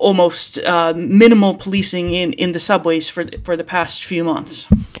had almost minimal policing in the subways for the past few months.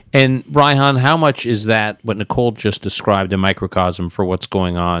 And Reihan, how much is that what Nicole just described, a microcosm for what's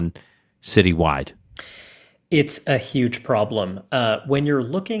going on citywide? It's a huge problem. When you're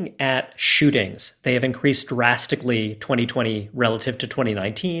looking at shootings, they have increased drastically 2020 relative to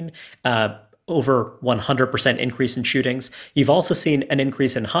 2019. Over 100% increase in shootings. You've also seen an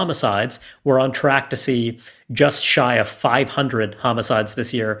increase in homicides. We're on track to see just shy of 500 homicides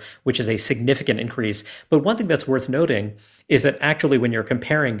this year, which is a significant increase. But one thing that's worth noting is that actually when you're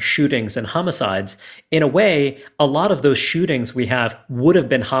comparing shootings and homicides, in a way, a lot of those shootings we have would have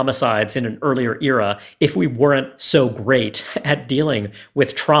been homicides in an earlier era if we weren't so great at dealing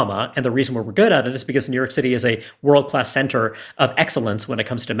with trauma. And the reason we're good at it is because New York City is a world-class center of excellence when it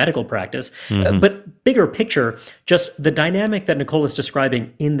comes to medical practice. But bigger picture, just the dynamic that Nicole is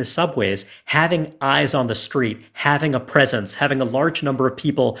describing in the subways, having eyes on the street, having a presence, having a large number of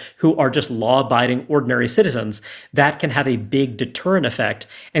people who are just law-abiding ordinary citizens, that can have a big deterrent effect.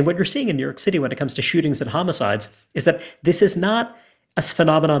 And what you're seeing in New York City when it comes to shootings and homicides is that this is not a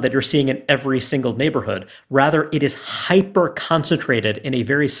phenomenon that you're seeing in every single neighborhood. Rather, it is hyper concentrated in a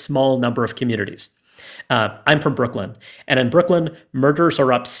very small number of communities. I'm from Brooklyn, and in Brooklyn, murders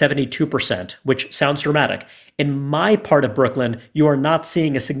are up 72%, which sounds dramatic. In my part of Brooklyn, you are not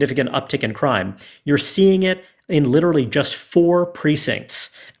seeing a significant uptick in crime. You're seeing it in literally just 4 precincts: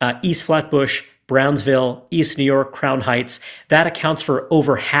 East Flatbush, Brownsville, East New York, Crown Heights. That accounts for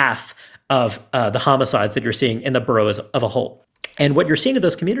over half of the homicides that you're seeing in the borough as of a whole. And what you're seeing in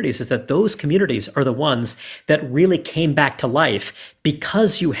those communities is that those communities are the ones that really came back to life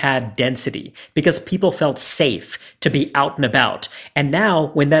because you had density, because people felt safe to be out and about. And now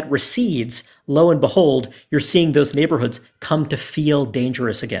when that recedes, lo and behold, you're seeing those neighborhoods come to feel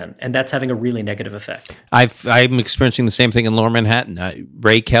dangerous again. And that's having a really negative effect. I'm experiencing the same thing in Lower Manhattan.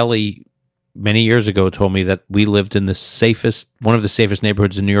 Ray Kelly many years ago told me that we lived in one of the safest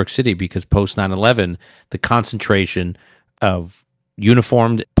neighborhoods in New York City because post 9/11, the concentration of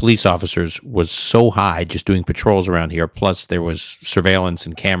uniformed police officers was so high just doing patrols around here. Plus there was surveillance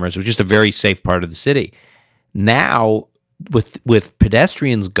and cameras. It was just a very safe part of the city. Now with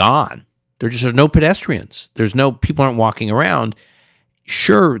pedestrians gone, there just are no pedestrians. People aren't walking around.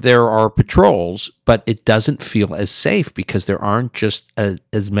 Sure, there are patrols, but it doesn't feel as safe because there aren't just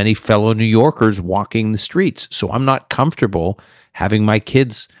as many fellow New Yorkers walking the streets. So I'm not comfortable having my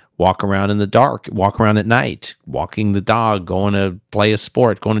kids walk around in the dark, walk around at night, walking the dog, going to play a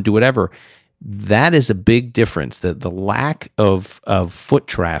sport, going to do whatever. That is a big difference. The lack of foot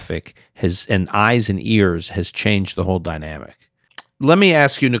traffic and eyes and ears has changed the whole dynamic. Let me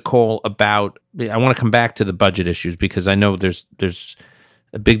ask you, Nicole, I want to come back to the budget issues because I know there's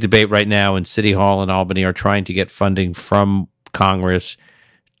a big debate right now in City Hall and Albany are trying to get funding from Congress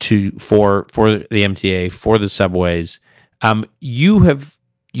for the MTA, for the subways. You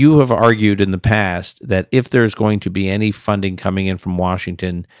have argued in the past that if there's going to be any funding coming in from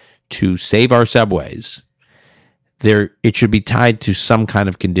Washington to save our subways, it should be tied to some kind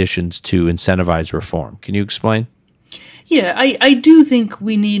of conditions to incentivize reform. Can you explain? Yeah, I do think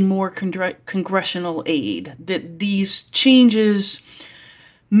we need more congressional aid, that these changes,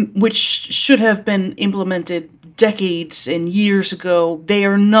 which should have been implemented decades and years ago, they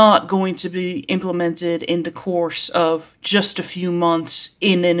are not going to be implemented in the course of just a few months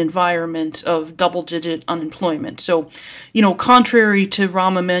in an environment of double-digit unemployment. So, contrary to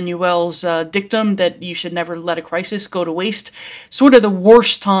Rahm Emanuel's dictum that you should never let a crisis go to waste, sort of the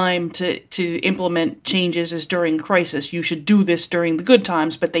worst time to implement changes is during crisis. You should do this during the good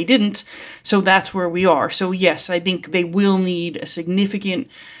times, but they didn't, so that's where we are. So yes, I think they will need a significant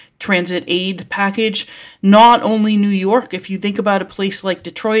transit aid package. Not only New York, if you think about a place like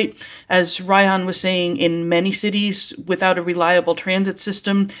Detroit, as Reihan was saying, in many cities without a reliable transit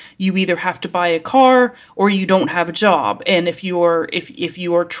system, you either have to buy a car or you don't have a job. And if you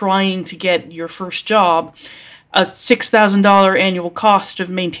are trying to get your first job, a $6,000 annual cost of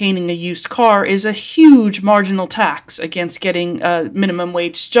maintaining a used car is a huge marginal tax against getting a minimum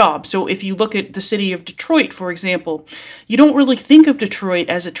wage job. So if you look at the city of Detroit, for example, you don't really think of Detroit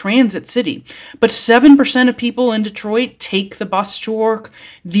as a transit city, but 7% of people in Detroit take the bus to work.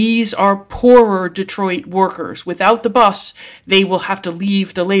 These are poorer Detroit workers. Without the bus, they will have to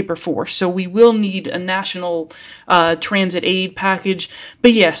leave the labor force. So we will need a national transit aid package.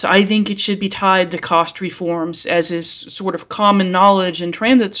 But yes, I think it should be tied to cost reforms, as is sort of common knowledge in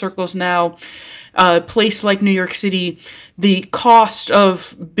transit circles now. A place like New York City, the cost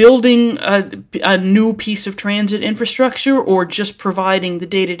of building a new piece of transit infrastructure or just providing the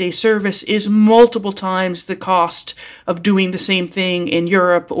day-to-day service is multiple times the cost of doing the same thing in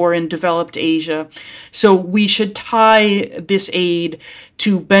Europe or in developed Asia. So we should tie this aid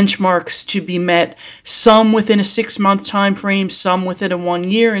to benchmarks to be met, some within a 6-month time frame, some within a 1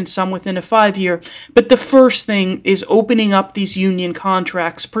 year, and some within a 5 year. But the first thing is opening up these union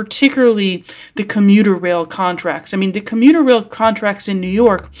contracts, particularly the commuter rail contracts. I mean, the commuter rail contracts in New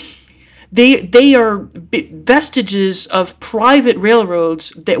York, they are vestiges of private railroads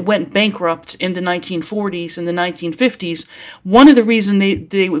that went bankrupt in the 1940s and the 1950s. One of the reasons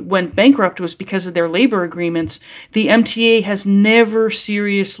they went bankrupt was because of their labor agreements. The MTA has never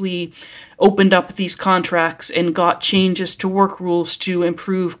seriously opened up these contracts and got changes to work rules to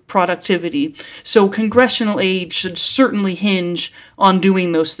improve productivity. So congressional aid should certainly hinge on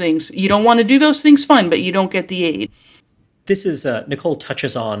doing those things. You don't want to do those things, fine, but you don't get the aid. This is, Nicole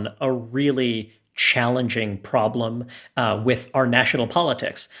touches on a really challenging problem with our national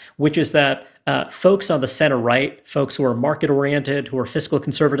politics, which is that folks on the center right, folks who are market oriented, who are fiscal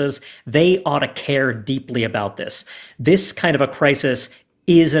conservatives, they ought to care deeply about this. This kind of a crisis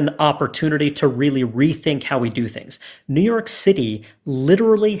is an opportunity to really rethink how we do things. New York City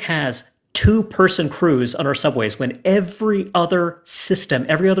literally has 2-person crews on our subways when every other system,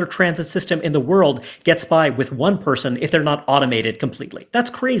 every other transit system in the world gets by with 1 person if they're not automated completely. That's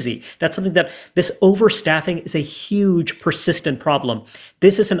crazy. That's something that this overstaffing is a huge, persistent problem.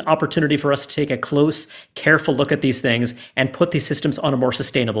 This is an opportunity for us to take a close, careful look at these things and put these systems on a more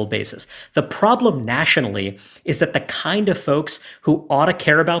sustainable basis. The problem nationally is that the kind of folks who ought to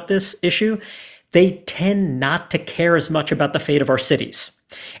care about this issue, they tend not to care as much about the fate of our cities.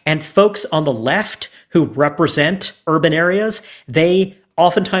 And folks on the left who represent urban areas, they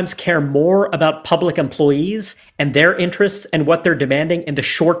oftentimes care more about public employees and their interests and what they're demanding in the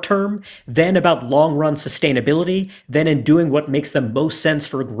short term than about long-run sustainability, than in doing what makes the most sense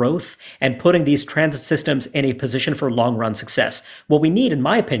for growth and putting these transit systems in a position for long-run success. What we need, in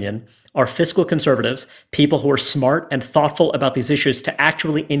my opinion, are fiscal conservatives, people who are smart and thoughtful about these issues, to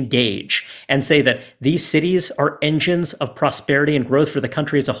actually engage and say that these cities are engines of prosperity and growth for the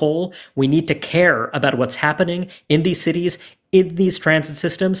country as a whole. We need to care about what's happening in these cities, in these transit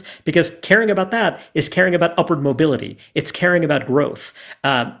systems, because caring about that is caring about upward mobility. It's caring about growth.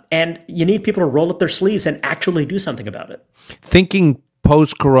 And you need people to roll up their sleeves and actually do something about it. Thinking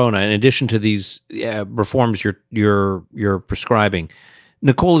post-corona, in addition to these reforms you're prescribing,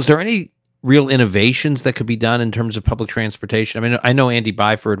 Nicole, is there any real innovations that could be done in terms of public transportation? I mean, I know Andy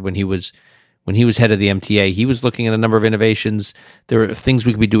Byford, when he was head of the MTA, he was looking at a number of innovations. There are things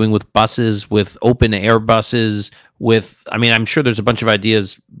we could be doing with buses, with open air buses, I'm sure there's a bunch of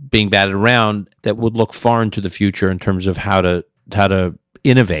ideas being batted around that would look far into the future in terms of how to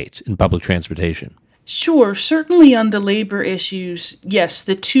innovate in public transportation. Sure, certainly on the labor issues, yes,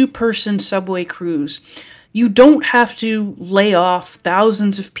 the 2-person subway crews. You don't have to lay off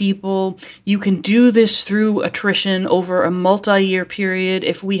thousands of people. You can do this through attrition over a multi-year period.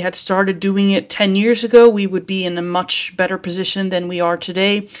 If we had started doing it 10 years ago, we would be in a much better position than we are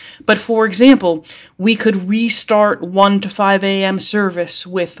today. But for example, we could restart 1 to 5 a.m. service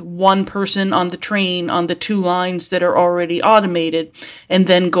with 1 person on the train on the 2 lines that are already automated, and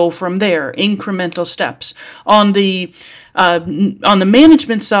then go from there, incremental steps. On the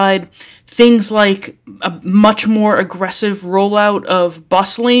management side, things like a much more aggressive rollout of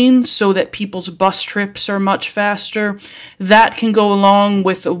bus lanes so that people's bus trips are much faster. That can go along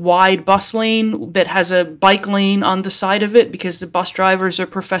with a wide bus lane that has a bike lane on the side of it, because the bus drivers are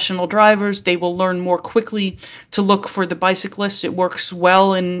professional drivers. They will learn more quickly to look for the bicyclists. It works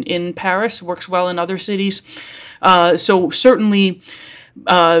well in Paris, works well in other cities. So certainly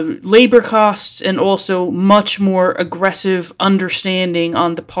labor costs, and also much more aggressive understanding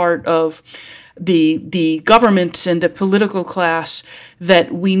on the part of the government and the political class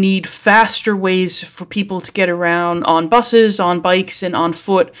that we need faster ways for people to get around on buses, on bikes, and on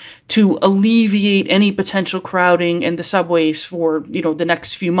foot to alleviate any potential crowding in the subways for, the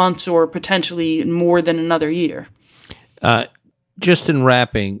next few months or potentially more than another year. Just in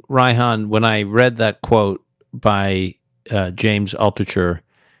wrapping, Reihan, when I read that quote by James Altucher,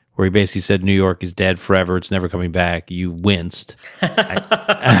 where he basically said New York is dead forever, it's never coming back, you winced.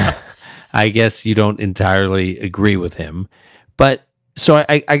 I guess you don't entirely agree with him. But so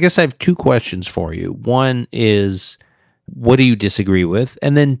I guess I have two questions for you. One is, what do you disagree with?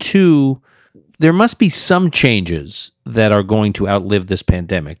 And then two, there must be some changes that are going to outlive this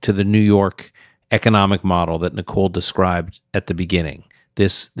pandemic to the New York economic model that Nicole described at the beginning.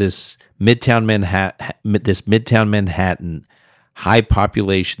 This Midtown Manhattan, high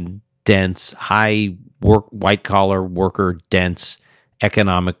population dense, high white collar worker dense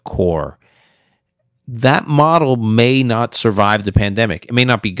economic core. That model may not survive the pandemic. It may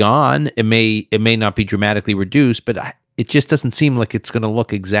not be gone. It may not be dramatically reduced, but it just doesn't seem like it's going to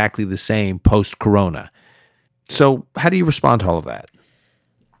look exactly the same post-corona. So how do you respond to all of that?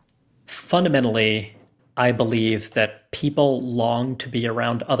 Fundamentally, I believe that people long to be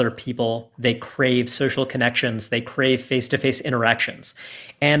around other people. They crave social connections. They crave face-to-face interactions.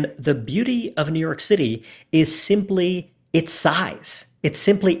 And the beauty of New York City is simply its size. It's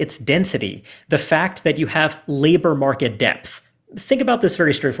simply its density. The fact that you have labor market depth. Think about this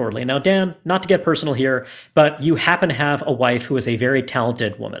very straightforwardly. Now, Dan, not to get personal here, but you happen to have a wife who is a very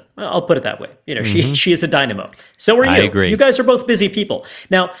talented woman. I'll put it that way. She is a dynamo. So are you. I agree. You guys are both busy people.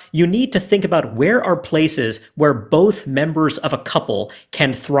 Now, you need to think about where are places where both members of a couple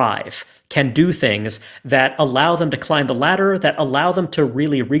can thrive, can do things that allow them to climb the ladder, that allow them to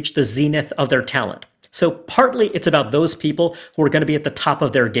really reach the zenith of their talent. So partly it's about those people who are going to be at the top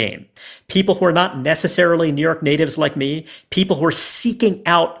of their game. People who are not necessarily New York natives like me, people who are seeking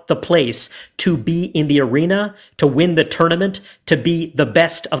out the place to be in the arena, to win the tournament, to be the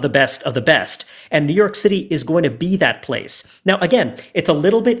best of the best of the best. And New York City is going to be that place. Now, again, it's a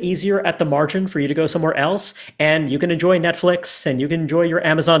little bit easier at the margin for you to go somewhere else, and you can enjoy Netflix, and you can enjoy your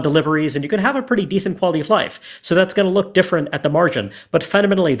Amazon deliveries, and you can have a pretty decent quality of life. So that's going to look different at the margin. But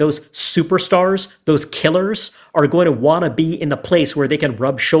fundamentally, those superstars, those killers are going to want to be in the place where they can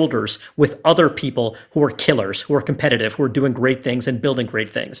rub shoulders with other people who are killers, who are competitive, who are doing great things and building great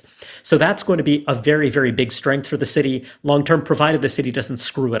things. So that's going to be a very, very big strength for the city long-term, provided the city doesn't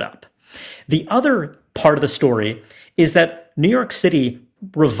screw it up. The other part of the story is that New York City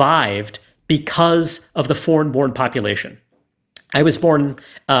revived because of the foreign-born population. I was born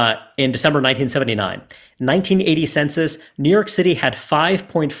in December 1979. 1980 census, New York City had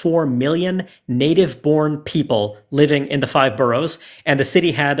 5.4 million native-born people living in the 5 boroughs, and the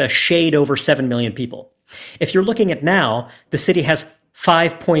city had a shade over 7 million people. If you're looking at now, the city has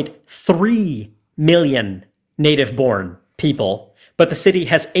 5.3 million native-born people, but the city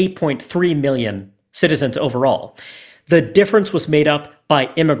has 8.3 million citizens overall. The difference was made up by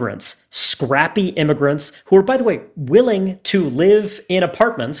immigrants, scrappy immigrants who are, by the way, willing to live in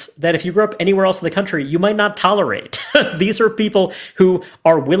apartments that if you grew up anywhere else in the country, you might not tolerate. These are people who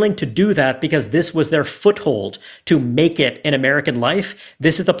are willing to do that because this was their foothold to make it in American life.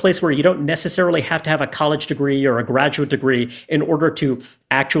 This is the place where you don't necessarily have to have a college degree or a graduate degree in order to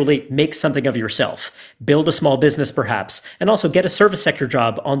actually make something of yourself, build a small business perhaps, and also get a service sector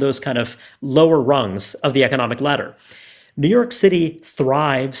job on those kind of lower rungs of the economic ladder. New York City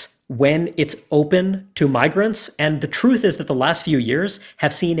thrives when it's open to migrants. And the truth is that the last few years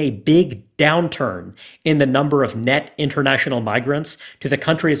have seen a big downturn in the number of net international migrants to the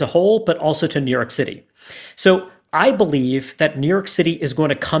country as a whole, but also to New York City. So I believe that New York City is going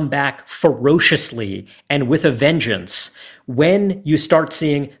to come back ferociously and with a vengeance when you start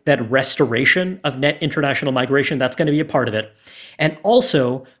seeing that restoration of net international migration. That's going to be a part of it. And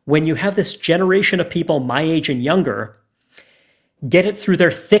also when you have this generation of people my age and younger get it through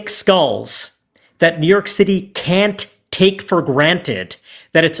their thick skulls that New York City can't take for granted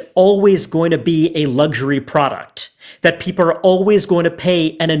that it's always going to be a luxury product, that people are always going to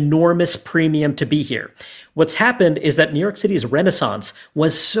pay an enormous premium to be here. What's happened is that New York City's renaissance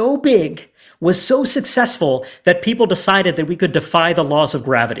was so big, was so successful, that people decided that we could defy the laws of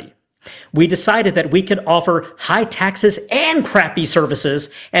gravity. We decided that we could offer high taxes and crappy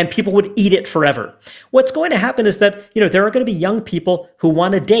services and people would eat it forever. What's going to happen is that, there are going to be young people who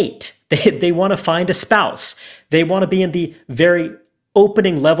want to date. They want to find a spouse. They want to be in the very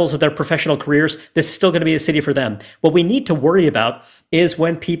opening levels of their professional careers, this is still going to be a city for them. What we need to worry about is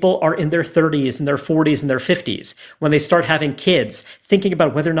when people are in their 30s and their 40s and their 50s, when they start having kids, thinking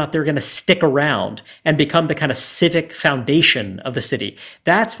about whether or not they're going to stick around and become the kind of civic foundation of the city.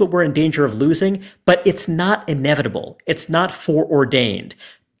 That's what we're in danger of losing, but it's not inevitable. It's not foreordained.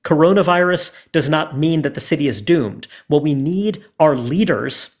 Coronavirus does not mean that the city is doomed. What we need are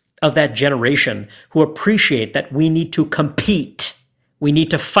leaders of that generation who appreciate that we need to compete. We need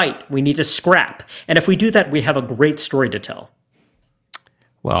to fight. We need to scrap. And if we do that, we have a great story to tell.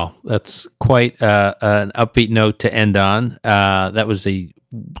 Well, that's quite an upbeat note to end on. That was a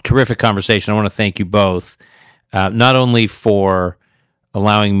terrific conversation. I want to thank you both, not only for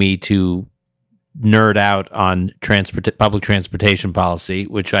allowing me to nerd out on public transportation policy,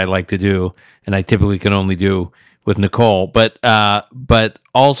 which I like to do, and I typically can only do with Nicole, but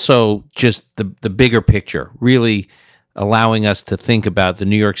also just the bigger picture, really allowing us to think about the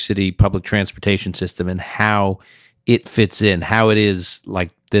New York City public transportation system and how it fits in, how it is like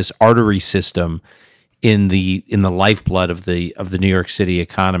this artery system in the lifeblood of the New York City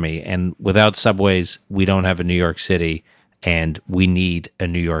economy. And without subways, we don't have a New York City, and we need a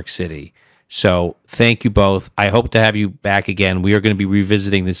New York City. So thank you both. I hope to have you back again. We are going to be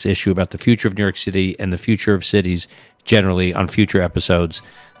revisiting this issue about the future of New York City and the future of cities generally on future episodes.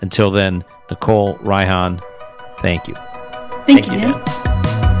 Until then, Nicole, Reihan, thank you. Thank you, Dan.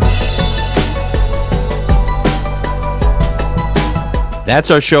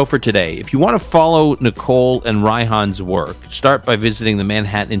 That's our show for today. If you want to follow Nicole and Reihan's work, start by visiting the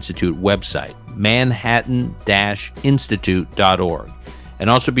Manhattan Institute website, manhattan-institute.org. And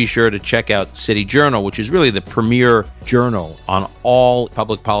also be sure to check out City Journal, which is really the premier journal on all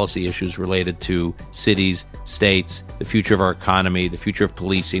public policy issues related to cities, states, the future of our economy, the future of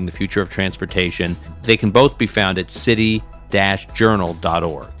policing, the future of transportation. They can both be found at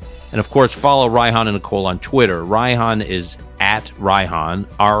city-journal.org. And of course, follow Reihan and Nicole on Twitter. Reihan is at Reihan,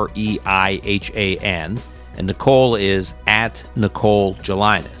 Reihan, and Nicole is at Nicole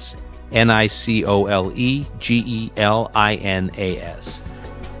Gelinas, NicoleGelinas.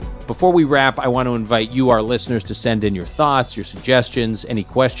 Before we wrap, I want to invite you, our listeners, to send in your thoughts, your suggestions, any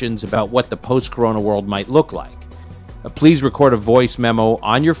questions about what the post-corona world might look like. Please record a voice memo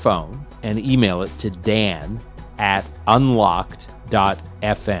on your phone and email it to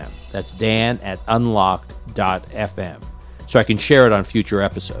dan@unlocked.fm. That's dan@unlocked.fm, so I can share it on future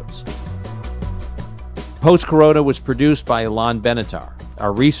episodes. Post-Corona was produced by Ilan Benatar.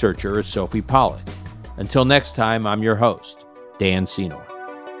 Our researcher is Sophie Pollack. Until next time, I'm your host, Dan Senor.